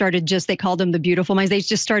guys started they called them the beautiful mice. They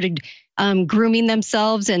just started grooming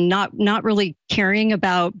themselves and not really caring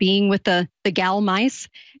about being with the gal mice.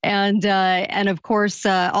 And of course,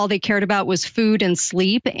 all they cared about was food and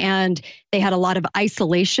sleep. And they had a lot of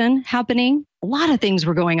isolation happening. A lot of things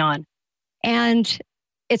were going on. And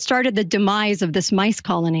it started the demise of this mice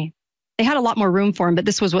colony. They had a lot more room for them, but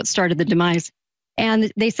this was what started the demise.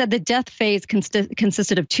 And they said the death phase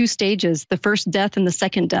consisted of 2 stages, the first death and the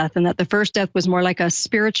second death, and that the first death was more like a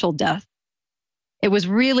spiritual death. It was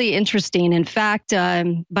really interesting. In fact, by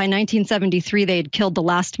 1973, they had killed the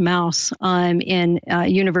last mouse in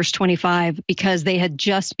Universe 25 because they had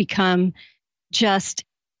just become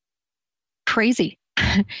crazy.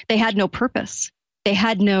 They had no purpose. They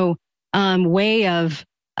had no way of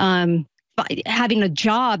having a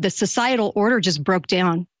job. The societal order just broke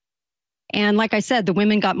down. And like I said, the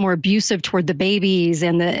women got more abusive toward the babies,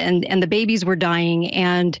 and the babies were dying,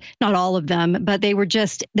 and not all of them, but they were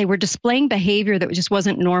displaying behavior that just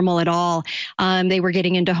wasn't normal at all. They were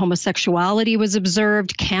getting into homosexuality was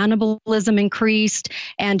observed, cannibalism increased,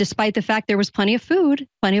 and despite the fact there was plenty of food,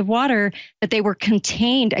 plenty of water, that they were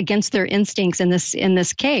contained against their instincts in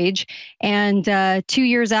this cage. And 2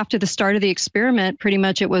 years after the start of the experiment, pretty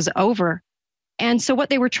much it was over. And so what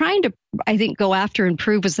they were trying to, I think, go after and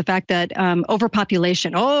prove was the fact that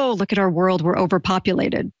overpopulation. Oh, look at our world. We're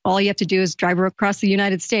overpopulated. All you have to do is drive across the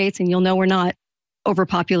United States and you'll know we're not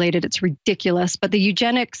overpopulated. It's ridiculous. But the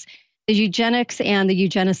eugenics and the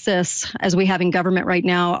eugenicists, as we have in government right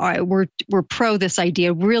now, we're pro this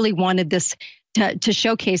idea, really wanted this to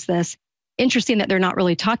showcase this. Interesting that they're not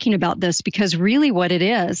really talking about this, because really what it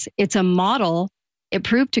is, it's a model. It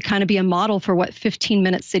proved to kind of be a model for what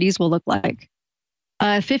 15-minute cities will look like.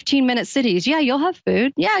 15-minute cities. Yeah, you'll have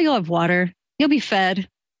food. Yeah, you'll have water. You'll be fed.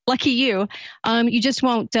 Lucky you. You just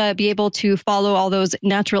won't be able to follow all those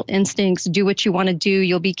natural instincts, do what you want to do.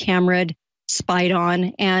 You'll be cameraed, spied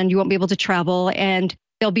on, and you won't be able to travel. And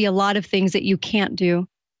there'll be a lot of things that you can't do.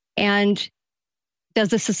 And does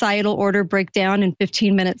the societal order break down in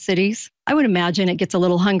 15-minute cities? I would imagine it gets a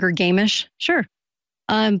little Hunger Game-ish. Sure.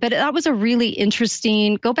 But that was a really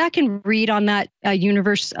interesting, go back and read on that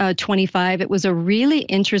Universe 25. It was a really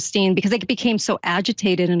interesting, because they became so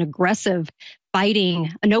agitated and aggressive,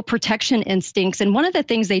 fighting, no protection instincts. And one of the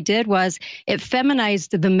things they did was it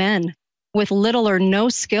feminized the men with little or no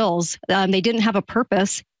skills. They didn't have a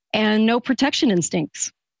purpose and no protection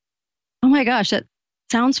instincts. Oh my gosh, that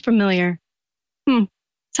sounds familiar.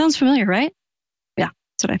 Sounds familiar, right? Yeah,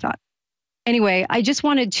 that's what I thought. Anyway, I just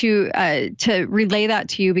wanted to relay that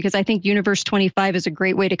to you, because I think Universe 25 is a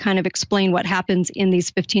great way to kind of explain what happens in these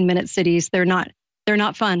 15-minute cities. They're not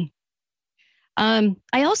fun. I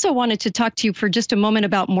also wanted to talk to you for just a moment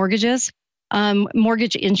about mortgages,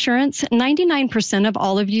 mortgage insurance. 99% of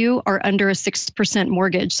all of you are under a 6%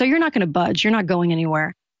 mortgage, so you're not going to budge. You're not going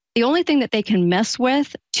anywhere. The only thing that they can mess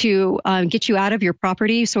with to get you out of your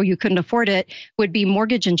property so you couldn't afford it would be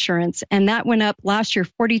mortgage insurance. And that went up last year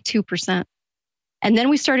 42%. And then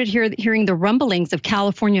we started hearing the rumblings of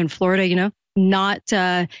California and Florida,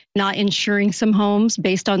 not insuring some homes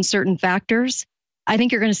based on certain factors. I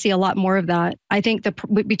think you're going to see a lot more of that. I think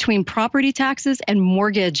between property taxes and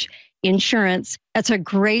mortgage insurance, that's a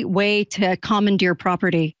great way to commandeer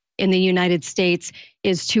property in the United States,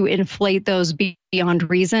 is to inflate those beyond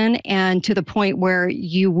reason, and to the point where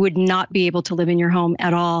you would not be able to live in your home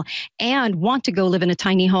at all and want to go live in a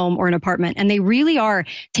tiny home or an apartment. And they really are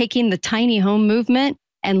taking the tiny home movement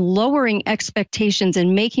and lowering expectations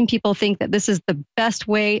and making people think that this is the best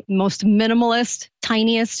way, most minimalist,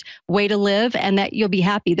 tiniest way to live, and that you'll be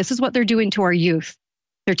happy. This is what they're doing to our youth.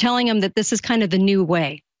 They're telling them that this is kind of the new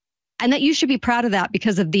way, and that you should be proud of that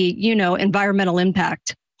because of the, environmental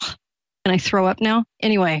impact. Can I throw up now?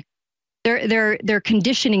 Anyway, they're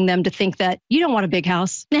conditioning them to think that you don't want a big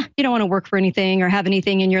house. Nah, you don't want to work for anything or have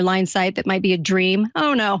anything in your line sight that might be a dream.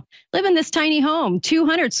 Oh no, live in this tiny home,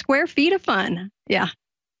 200 square feet of fun. Yeah,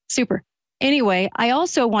 super. Anyway, I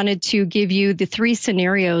also wanted to give you the 3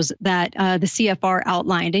 scenarios that the CFR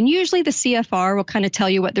outlined. And usually the CFR will kind of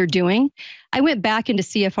tell you what they're doing. I went back into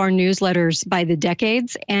CFR newsletters by the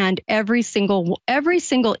decades, and every single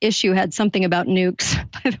issue had something about nukes,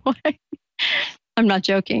 by the way. I'm not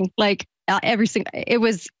joking. Like it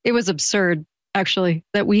was absurd, actually,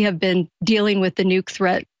 that we have been dealing with the nuke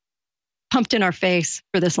threat pumped in our face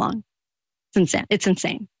for this long. It's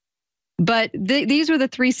insane. But these were the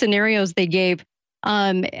 3 scenarios they gave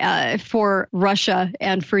for Russia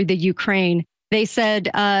and for the Ukraine. They said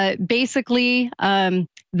basically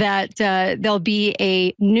that there'll be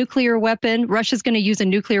a nuclear weapon. Russia's going to use a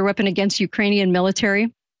nuclear weapon against Ukrainian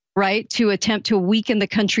military, right, to attempt to weaken the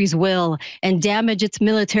country's will and damage its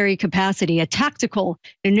military capacity. A tactical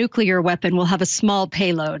nuclear weapon will have a small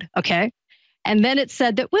payload, okay? And then it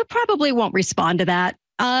said that we probably won't respond to that,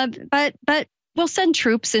 but we'll send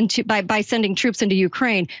troops by sending troops into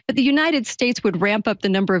Ukraine. But the United States would ramp up the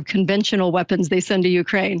number of conventional weapons they send to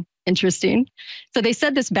Ukraine. Interesting. So they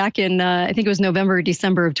said this back in, I think it was November or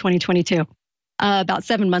December of 2022, about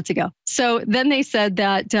 7 months ago. So then they said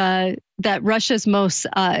that Russia's most,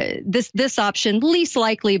 this option, least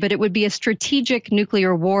likely, but it would be a strategic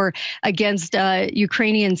nuclear war against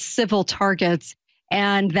Ukrainian civil targets.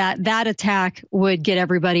 And that attack would get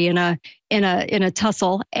everybody in in a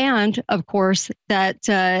tussle, and of course that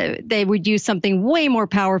they would use something way more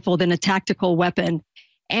powerful than a tactical weapon,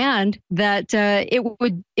 and that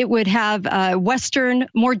it would have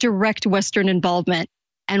more direct Western involvement,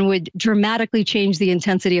 and would dramatically change the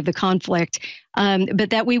intensity of the conflict,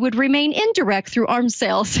 but that we would remain indirect through arms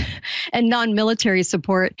sales and non-military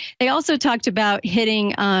support. They also talked about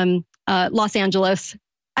hitting Los Angeles.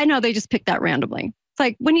 I know they just picked that randomly. It's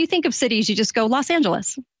like when you think of cities, you just go Los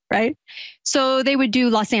Angeles, right? So they would do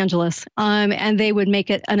Los Angeles, and they would make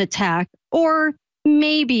it an attack, or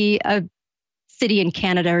maybe a city in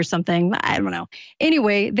Canada or something. I don't know.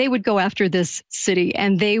 Anyway, they would go after this city,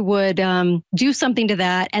 and they would do something to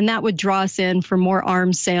that, and that would draw us in for more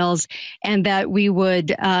arms sales, and that we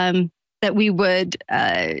would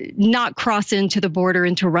not cross into the border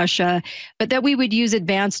into Russia, but that we would use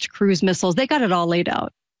advanced cruise missiles. They got it all laid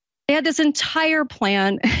out. They had this entire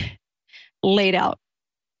plan laid out.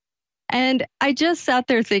 And I just sat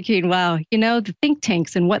there thinking, wow, the think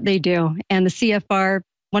tanks and what they do, and the CFR,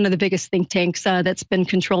 one of the biggest think tanks that's been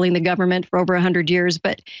controlling the government for over 100 years.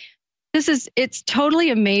 But it's totally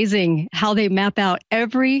amazing how they map out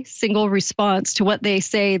every single response to what they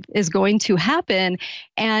say is going to happen.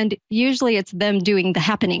 And usually it's them doing the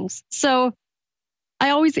happenings. So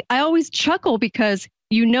I always chuckle because,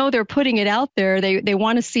 they're putting it out there. They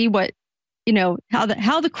want to see what, how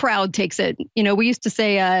the crowd takes it. We used to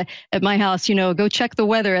say at my house, go check the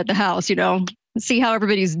weather at the house, see how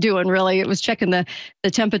everybody's doing, really. It was checking the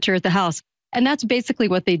temperature at the house. And that's basically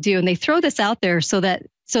what they do. And they throw this out there so that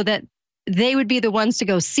they would be the ones to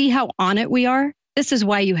go, see how on it we are? This is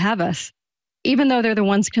why you have us. Even though they're the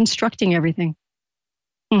ones constructing everything.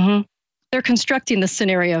 Mm-hmm. They're constructing the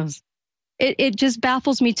scenarios. It just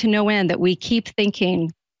baffles me to no end that we keep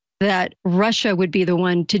thinking that Russia would be the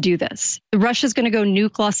one to do this. Russia's going to go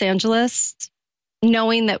nuke Los Angeles,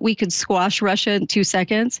 knowing that we could squash Russia in 2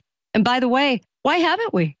 seconds. And by the way, why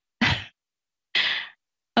haven't we?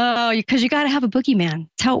 Because you got to have a boogeyman.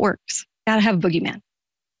 That's how it works. Got to have a boogeyman.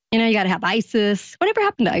 You got to have ISIS. Whatever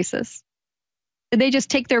happened to ISIS? Did they just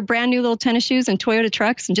take their brand new little tennis shoes and Toyota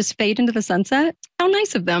trucks and just fade into the sunset? How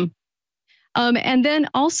nice of them. And then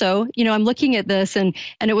also, I'm looking at this and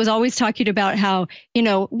it was always talking about how,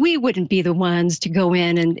 we wouldn't be the ones to go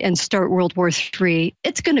in and start World War III.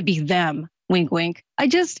 It's going to be them. Wink, wink.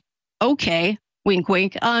 Okay. Wink,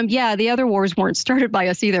 wink. Yeah, the other wars weren't started by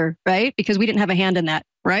us either, right? Because we didn't have a hand in that,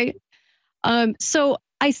 right? So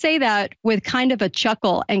I say that with kind of a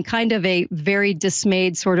chuckle and kind of a very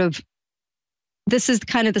dismayed sort of, this is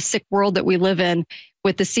kind of the sick world that we live in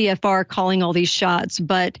with the CFR calling all these shots.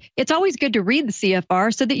 But it's always good to read the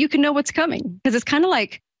CFR so that you can know what's coming, because it's kind of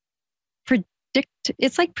like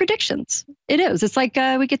it's like predictions. It is. It's like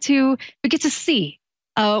we get to see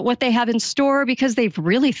what they have in store, because they've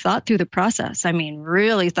really thought through the process. I mean,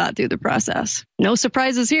 really thought through the process. No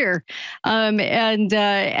surprises here. And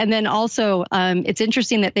then also, it's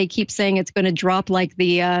interesting that they keep saying it's going to drop like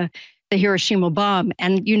the Hiroshima bomb.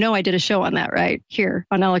 And I did a show on that right here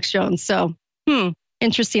on Alex Jones. So,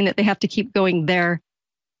 interesting that they have to keep going there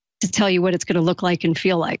to tell you what it's going to look like and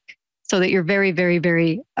feel like, so that you're very, very,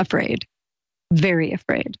 very afraid. Very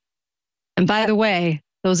afraid. And by the way,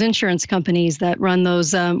 those insurance companies that run those,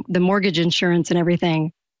 the mortgage insurance and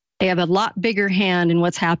everything, they have a lot bigger hand in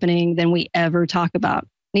what's happening than we ever talk about.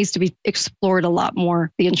 It needs to be explored a lot more,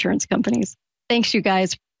 the insurance companies. Thanks, you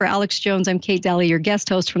guys. For Alex Jones, I'm Kate Daly, your guest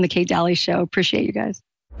host from The Kate Daly Show. Appreciate you guys.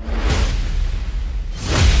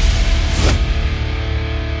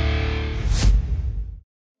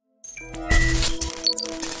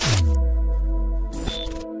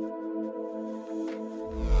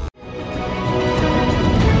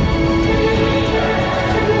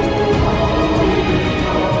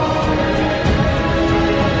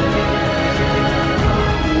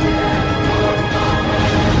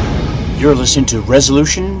 You're listening to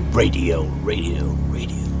Resolution Radio.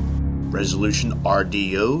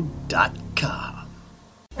 ResolutionRDO.com.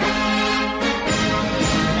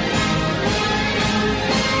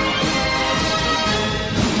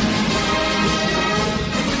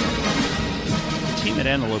 The team at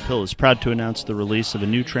Antelope Hill is proud to announce the release of a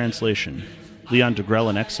new translation, Leon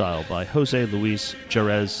Degrelle in Exile by Jose Luis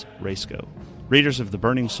Jerez Resco. Readers of The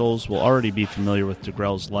Burning Souls will already be familiar with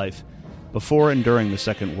Degrelle's life before and during the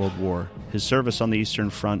Second World War, his service on the Eastern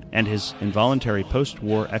Front, and his involuntary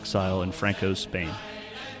post-war exile in Franco's Spain.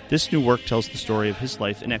 This new work tells the story of his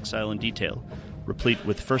life in exile in detail, replete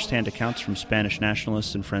with first-hand accounts from Spanish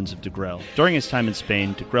nationalists and friends of Degrelle. During his time in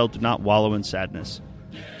Spain, Degrelle did not wallow in sadness.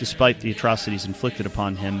 Despite the atrocities inflicted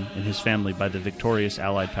upon him and his family by the victorious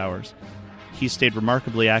Allied powers, he stayed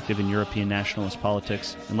remarkably active in European nationalist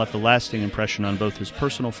politics and left a lasting impression on both his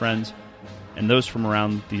personal friends and those from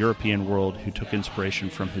around the European world who took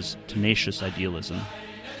inspiration from his tenacious idealism.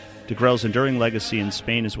 De Grelle's enduring legacy in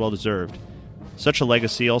Spain is well-deserved. Such a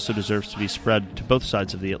legacy also deserves to be spread to both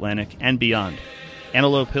sides of the Atlantic and beyond.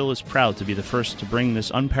 Antelope Hill is proud to be the first to bring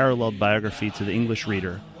this unparalleled biography to the English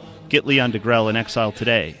reader. Get Leon de Grelle in exile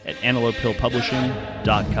today at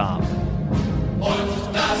antelopehillpublishing.com.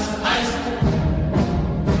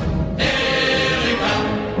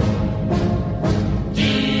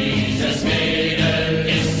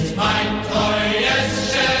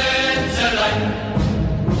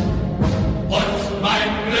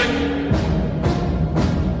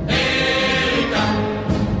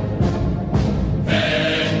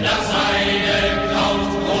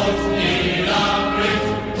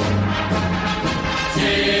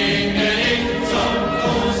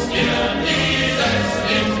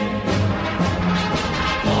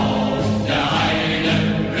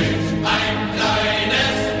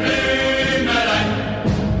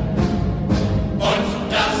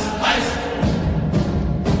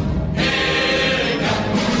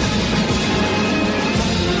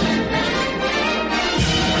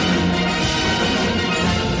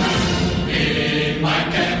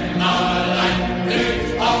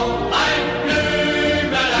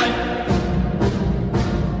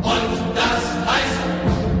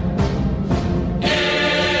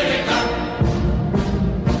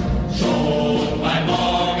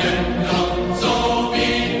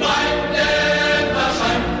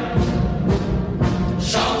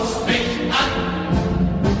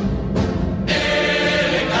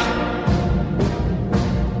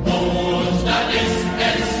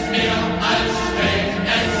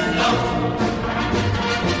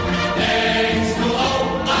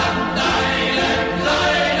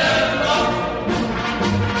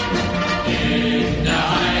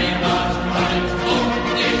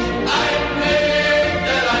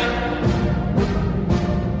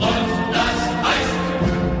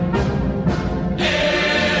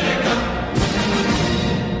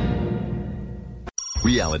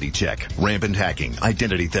 Reality check, rampant hacking,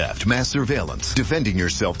 identity theft, mass surveillance. Defending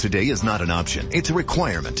yourself today is not an option. It's a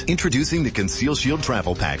requirement. Introducing the Conceal Shield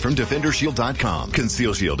Travel Pack from DefenderShield.com.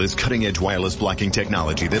 Conceal Shield is cutting-edge wireless blocking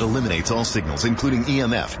technology that eliminates all signals, including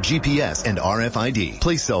EMF, GPS, and RFID.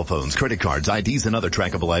 Place cell phones, credit cards, IDs, and other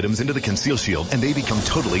trackable items into the Conceal Shield, and they become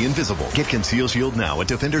totally invisible. Get Conceal Shield now at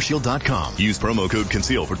DefenderShield.com. Use promo code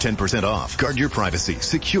CONCEAL for 10% off. Guard your privacy,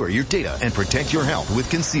 secure your data, and protect your health with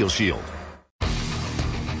Conceal Shield.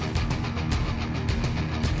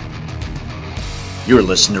 You're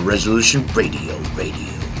listening to Resolution Radio.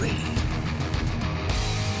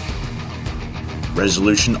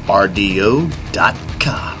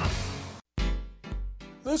 ResolutionRDO.com.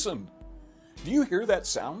 Listen, do you hear that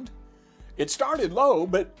sound? It started low,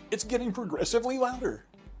 but it's getting progressively louder.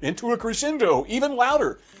 Into a crescendo, even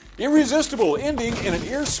louder. Irresistible, ending in an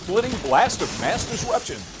ear-splitting blast of mass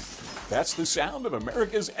disruption. That's the sound of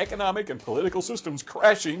America's economic and political systems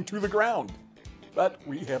crashing to the ground. But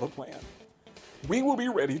we have a plan. We will be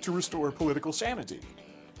ready to restore political sanity.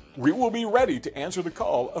 We will be ready to answer the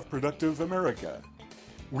call of productive America.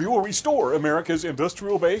 We will restore America's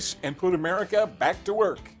industrial base and put America back to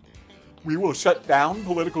work. We will shut down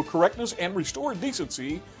political correctness and restore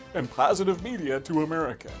decency and positive media to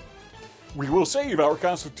America. We will save our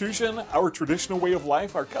Constitution, our traditional way of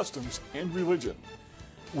life, our customs, and religion.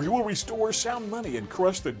 We will restore sound money and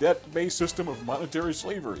crush the debt-based system of monetary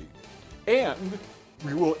slavery. And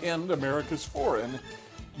we will end America's foreign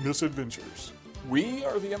misadventures. We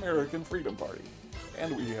are the American Freedom Party,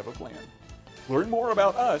 and we have a plan. Learn more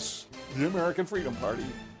about us,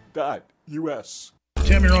 theamericanfreedomparty.us.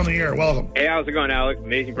 Tim, you're on the air. Welcome. Hey, how's it going, Alex?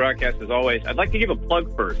 Amazing broadcast as always. I'd like to give a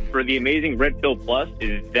plug first for the amazing Red Pill Plus.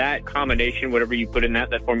 Is that combination, whatever you put in that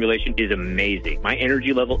formulation is amazing. My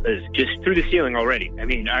energy level is just through the ceiling already. I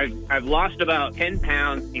mean, I've lost about 10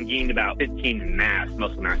 pounds and gained about 15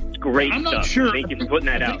 muscle mass. It's great I'm stuff. not sure. Thank you for putting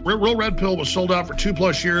that out. Real Red Pill was sold out for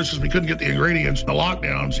 2+ years because we couldn't get the ingredients, the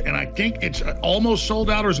lockdowns, and I think it's almost sold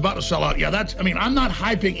out or is about to sell out. Yeah, I'm not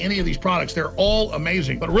hyping any of these products. They're all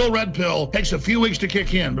amazing. But Real Red Pill takes a few weeks to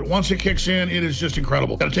kick in, but once it kicks in, it is just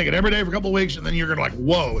incredible. Got to take it every day for a couple of weeks, and then you're gonna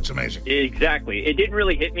whoa, it's amazing. Exactly. It didn't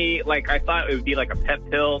really hit me like I thought it would be, like a pep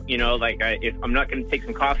pill. You know, like if I'm not gonna take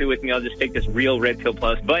some coffee with me, I'll just take this Real Red Pill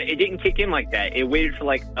Plus. But it didn't kick in like that. It waited for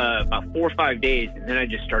like about 4 or 5 days, and then I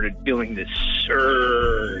just started feeling this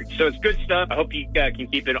surge. So it's good stuff. I hope you can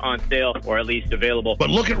keep it on sale or at least available. But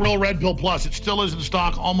look at Real Red Pill Plus. It still is in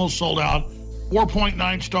stock, almost sold out.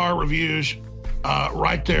 4.9 star reviews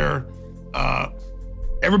right there.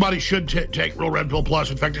 Everybody should take Real Red Pill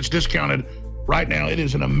Plus. In fact, it's discounted right now. It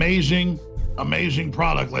is an amazing, amazing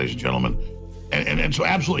product, ladies and gentlemen. And so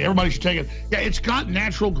absolutely, everybody should take it. Yeah, it's got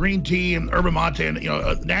natural green tea and yerba mate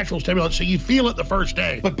and, natural stimulants, so you feel it the first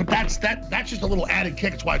day. But that's just a little added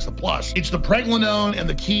kick. It's why it's the plus. It's the pregnenolone and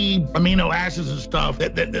the key amino acids and stuff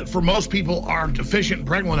that for most people are deficient in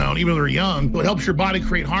pregnenolone, even though they're young. So it helps your body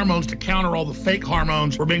create hormones to counter all the fake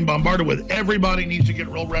hormones we're being bombarded with. Everybody needs to get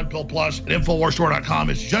Real Red Pill Plus at InfoWarsStore.com.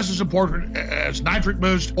 It's just as important as Nitric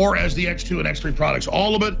Boost or as the X2 and X3 products.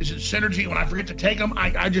 All of it is in synergy. When I forget to take them,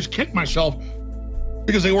 I just kick myself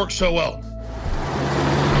because they work so well.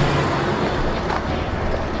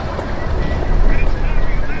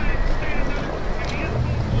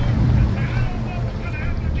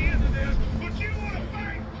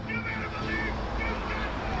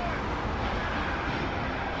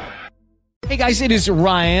 Hey guys, it is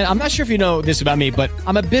Ryan. I'm not sure if you know this about me, but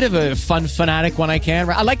I'm a bit of a fun fanatic when I can.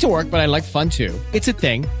 I like to work, but I like fun too. It's a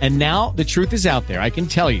thing. And now the truth is out there. I can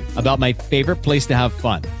tell you about my favorite place to have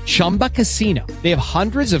fun. Chumba Casino. They have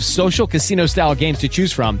hundreds of social casino style games to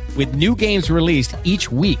choose from with new games released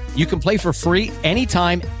each week. You can play for free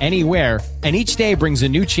anytime, anywhere. And each day brings a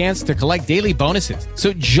new chance to collect daily bonuses.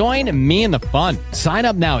 So join me in the fun. Sign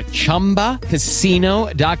up now at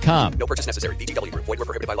ChumbaCasino.com. No purchase necessary. VGW Group. Void where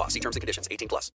prohibited by law. See terms and conditions. 18+.